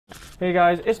Hey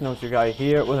guys, it's Notes Your Guy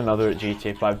here with another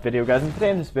GTA 5 video, guys, and today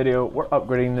in this video we're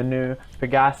upgrading the new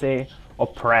Pegassi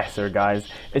Oppressor, guys.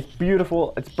 It's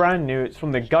beautiful, it's brand new, it's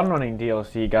from the gun running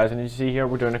DLC, guys, and as you see here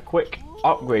we're doing a quick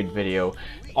upgrade video.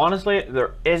 Honestly,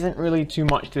 there isn't really too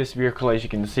much to this vehicle. As you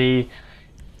can see,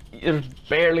 there's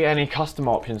barely any custom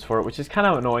options for it, which is kind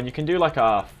of annoying. You can do like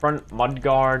a front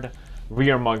mudguard,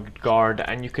 rear mudguard,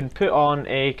 and you can put on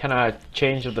a kind of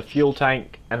change of the fuel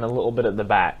tank and a little bit at the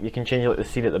back. You can change like the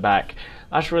seat at the back.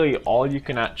 That's really all you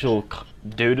can actually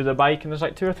do to the bike, and there's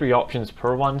like 2 or 3 options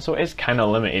per one, so it's kind of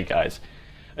limited, guys.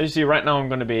 As you see, right now I'm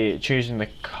going to be choosing the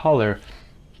color.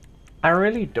 I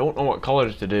really don't know what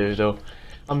colors to do though.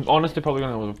 I'm honestly probably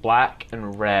going to go with black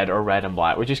and red, or red and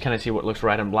black. We just kind of see what looks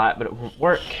red and black, but it won't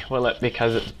work, will it?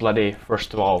 Because it's bloody,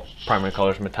 first of all, primary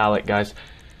color is metallic, guys.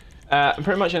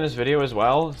 Pretty much in this video as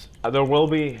well, there will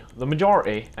be, the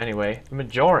majority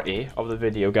of the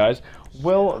video, guys,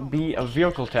 will be a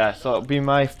vehicle test. So it'll be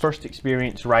my first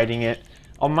experience riding it.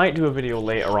 I might do a video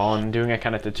later on doing a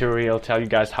kind of tutorial, tell you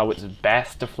guys how it's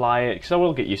best to fly it, because I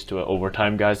will get used to it over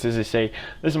time, guys. As I say,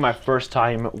 this is my first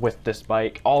time with this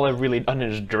bike. All I've really done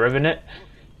is driven it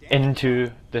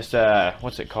into this,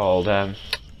 what's it called,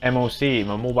 MOC,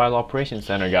 my Mobile Operations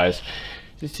Center, guys.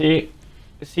 You see,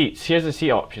 the seats, here's the seat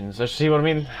options. See what I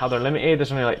mean? How they're limited.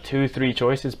 There's only like 2-3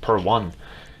 choices per one.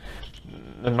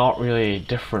 They're not really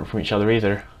different from each other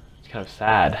either. It's kind of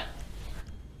sad.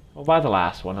 I'll buy the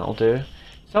last one, it'll do.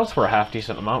 Sells for a half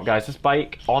decent amount, guys. This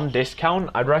bike on discount,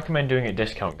 I'd recommend doing a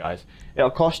discount, guys. It'll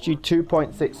cost you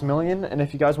 2.6 million, and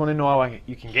if you guys want to know how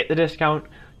you can get the discount,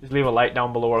 just leave a like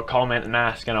down below or comment and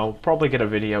ask, and I'll probably get a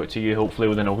video out to you hopefully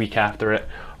within a week after it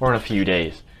or in a few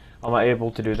days. I'm able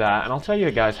to do that, and I'll tell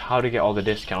you guys how to get all the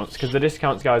discounts, because the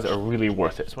discounts, guys, are really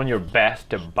worth it. It's when you're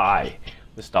best to buy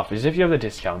the stuff, is if you have the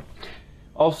discount.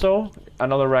 Also,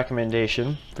 another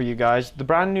recommendation for you guys, the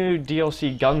brand new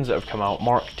DLC guns that have come out,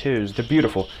 Mark IIs, they're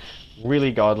beautiful,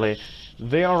 really godly.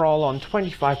 They are all on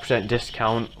 25%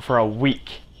 discount for a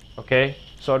week, okay?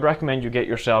 So I'd recommend you get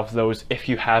yourself those if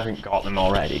you haven't got them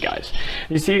already, guys.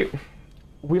 You see,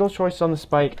 wheel choice on this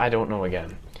bike, I don't know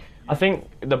again. I think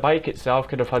the bike itself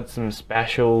could have had some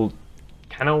special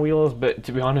kind of wheels, but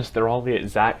to be honest, they're all the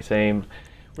exact same.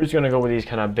 We're just going to go with these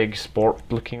kind of big sport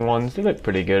looking ones. They look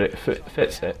pretty good, it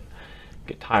fits it.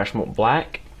 Get tire smoke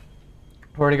black.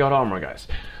 We've already got armor, guys.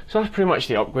 So that's pretty much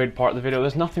the upgrade part of the video.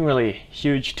 There's nothing really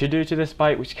huge to do to this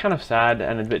bike, which is kind of sad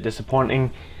and a bit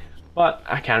disappointing, but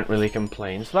I can't really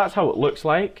complain. So that's how it looks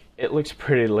like. It looks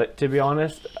pretty lit, to be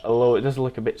honest, although it does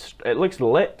look a bit, it looks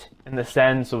lit in the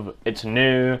sense of it's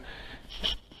new,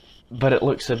 but it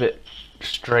looks a bit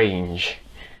strange.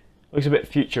 It looks a bit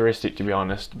futuristic, to be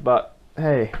honest, but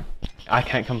hey, I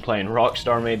can't complain.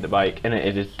 Rockstar made the bike and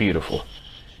it is beautiful.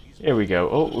 Here we go.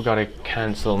 Oh, we gotta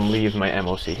cancel and leave my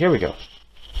MOC. Here we go.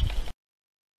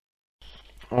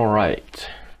 Alright.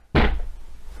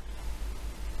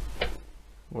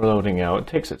 We're loading out. It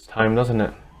takes its time, doesn't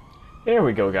it? Here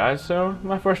we go, guys. So,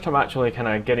 my first time actually kind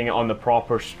of getting it on the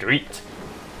proper street.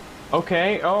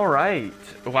 Okay, alright.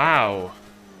 Wow.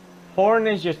 Horn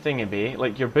is your thingy,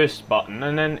 like your boost button,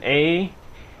 and then A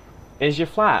is your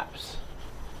flaps.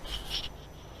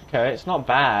 Okay, it's not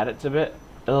bad. It's a bit,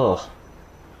 ugh.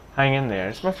 Hang in there.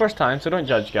 It's my first time, so don't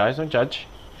judge, guys. Don't judge.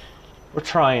 We're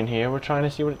trying here. We're trying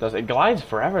to see what it does. It glides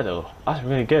forever, though. That's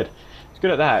really good. It's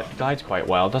good at that. It glides quite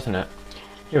well, doesn't it?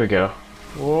 Here we go.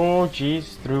 Oh,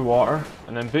 jeez. Through water.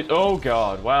 And then boot. Oh,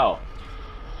 God. Well,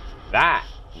 that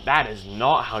is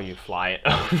not how you fly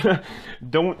it.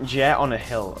 Don't jet on a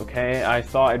hill, okay? I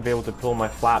thought I'd be able to pull my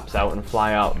flaps out and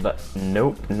fly out, but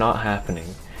nope, not happening.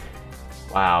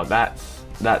 Wow,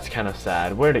 that's kind of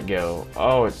sad. Where'd it go?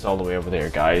 Oh, it's all the way over there,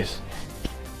 guys.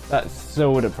 That's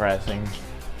so depressing.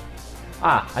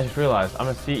 Ah, I just realized I'm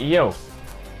a CEO.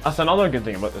 That's another good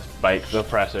thing about this bike, the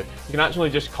Oppressor. You can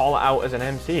actually just call it out as an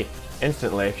MC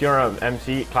instantly. If you're an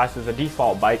MC, it classes as a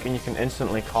default bike, and you can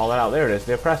instantly call it out. There it is,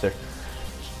 the Oppressor.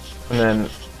 And then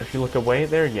if you look away,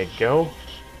 there you go.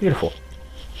 Beautiful.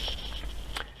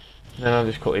 And then I'll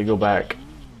just quickly go back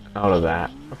out of that.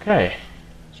 Okay,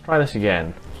 let's try this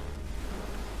again.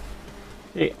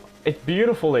 See, it's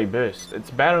beautifully boost. It's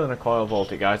better than a coil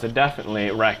Voltic, guys. I definitely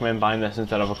recommend buying this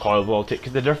instead of a coil Voltic,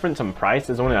 because the difference in price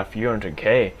is only a few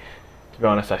 $100K. To be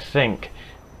honest, I think.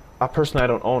 I personally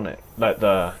don't own it, but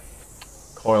the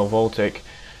coil Voltic,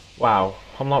 wow,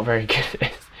 I'm not very good at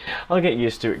it. I'll get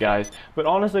used to it, guys. But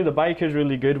honestly, the bike is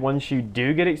really good once you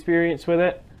do get experience with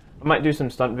it. I might do some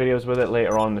stunt videos with it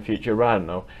later on in the future, but I don't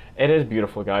know. It is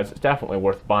beautiful, guys. It's definitely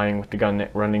worth buying with the gun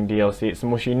running DLC. It's the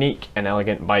most unique and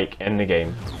elegant bike in the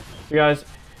game. So guys,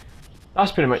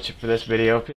 that's pretty much it for this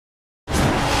video.